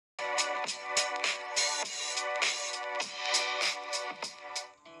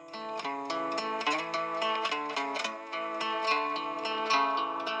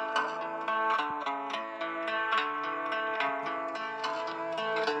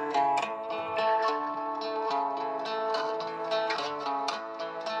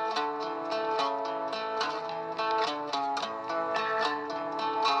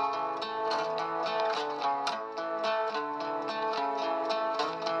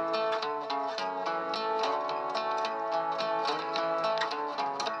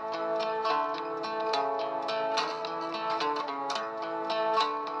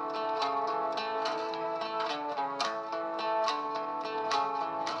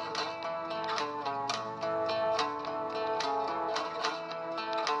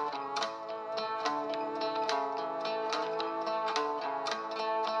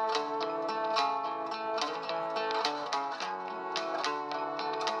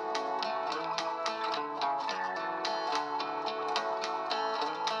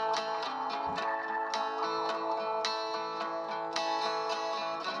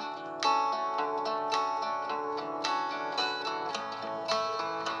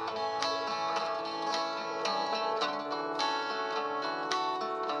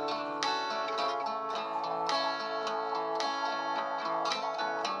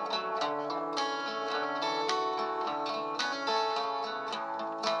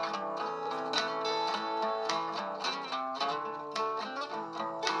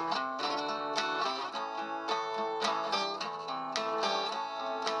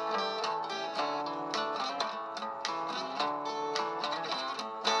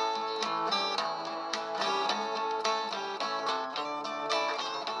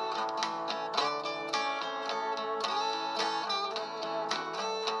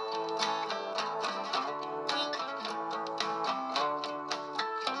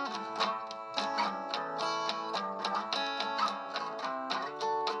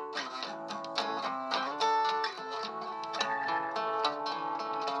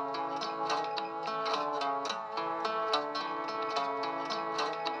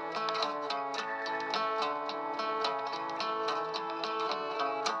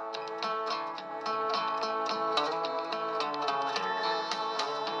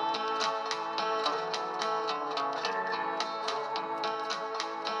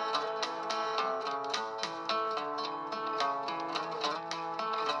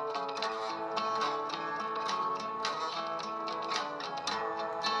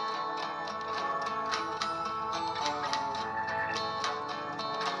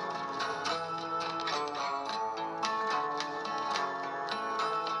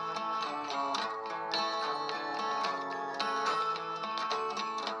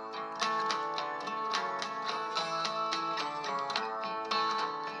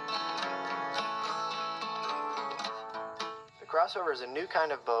crossover is a new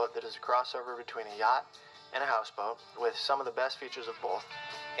kind of boat that is a crossover between a yacht and a houseboat with some of the best features of both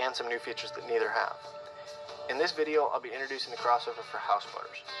and some new features that neither have. In this video, I'll be introducing the crossover for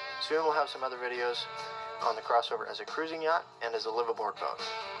houseboaters. Soon we'll have some other videos on the crossover as a cruising yacht and as a liveaboard boat.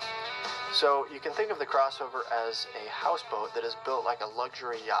 So you can think of the crossover as a houseboat that is built like a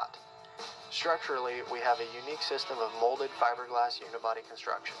luxury yacht. Structurally, we have a unique system of molded fiberglass unibody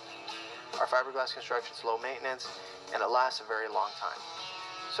construction. Our fiberglass construction is low maintenance and it lasts a very long time.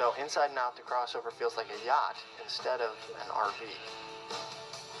 So inside and out, the crossover feels like a yacht instead of an RV.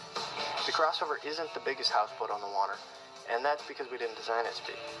 The crossover isn't the biggest houseboat on the water, and that's because we didn't design it to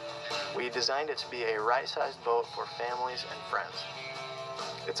be. We designed it to be a right-sized boat for families and friends.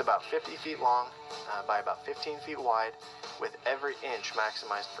 It's about 50 feet long by about 15 feet wide, with every inch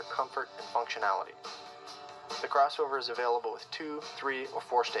maximized for comfort and functionality. The crossover is available with 2, 3, or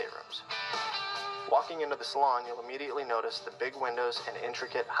 4 staterooms. Walking into the salon, you'll immediately notice the big windows and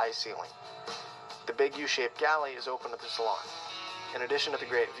intricate high ceiling. The big U-shaped galley is open to the salon. In addition to the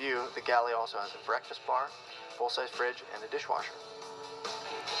great view, the galley also has a breakfast bar, full-size fridge, and a dishwasher.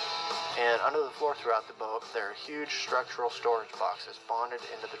 And under the floor throughout the boat, there are huge structural storage boxes bonded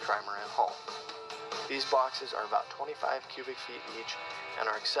into the trimaran hull. These boxes are about 25 cubic feet each and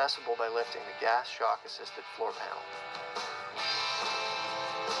are accessible by lifting the gas shock-assisted floor panel.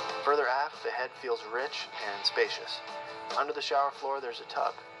 Further aft, the head feels rich and spacious. Under the shower floor, there's a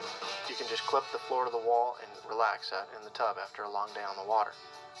tub. You can just clip the floor to the wall and relax out in the tub after a long day on the water.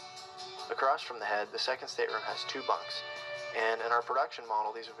 Across from the head, the second stateroom has 2 bunks, and in our production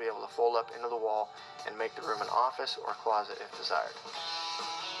model, these will be able to fold up into the wall and make the room an office or closet if desired.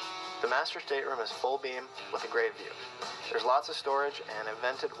 The master stateroom is full beam with a great view. There's lots of storage and a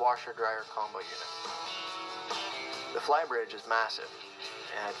vented washer-dryer combo unit. The flybridge is massive,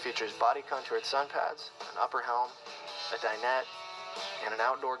 and it features body-contoured sun pads, an upper helm, a dinette, and an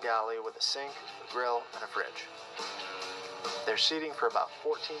outdoor galley with a sink, a grill, and a fridge. There's seating for about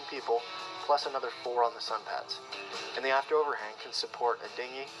 14 people, plus another 4 on the sun pads, and the aft overhang can support a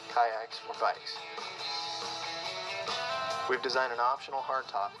dinghy, kayaks, or bikes. We've designed an optional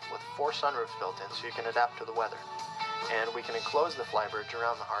hardtop with 4 sunroofs built in so you can adapt to the weather, and we can enclose the flybridge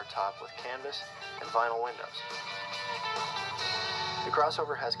around the hardtop with canvas and vinyl windows. The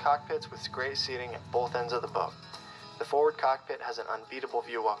crossover has cockpits with great seating at both ends of the boat. The forward cockpit has an unbeatable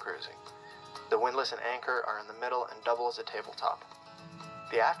view while cruising. The windlass and anchor are in the middle and double as a tabletop.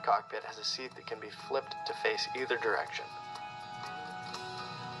 The aft cockpit has a seat that can be flipped to face either direction.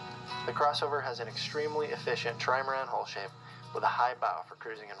 The crossover has an extremely efficient trimaran hull shape with a high bow for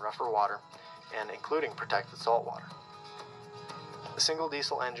cruising in rougher water and including protected salt water. The single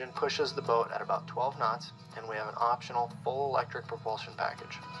diesel engine pushes the boat at about 12 knots, and we have an optional full electric propulsion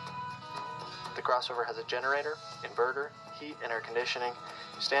package. The crossover has a generator, inverter, heat and air conditioning,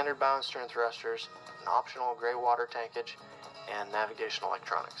 standard bow and stern thrusters, an optional gray water tankage, and navigation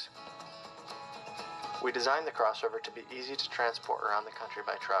electronics. We designed the crossover to be easy to transport around the country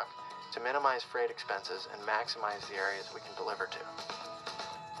by truck to minimize freight expenses and maximize the areas we can deliver to.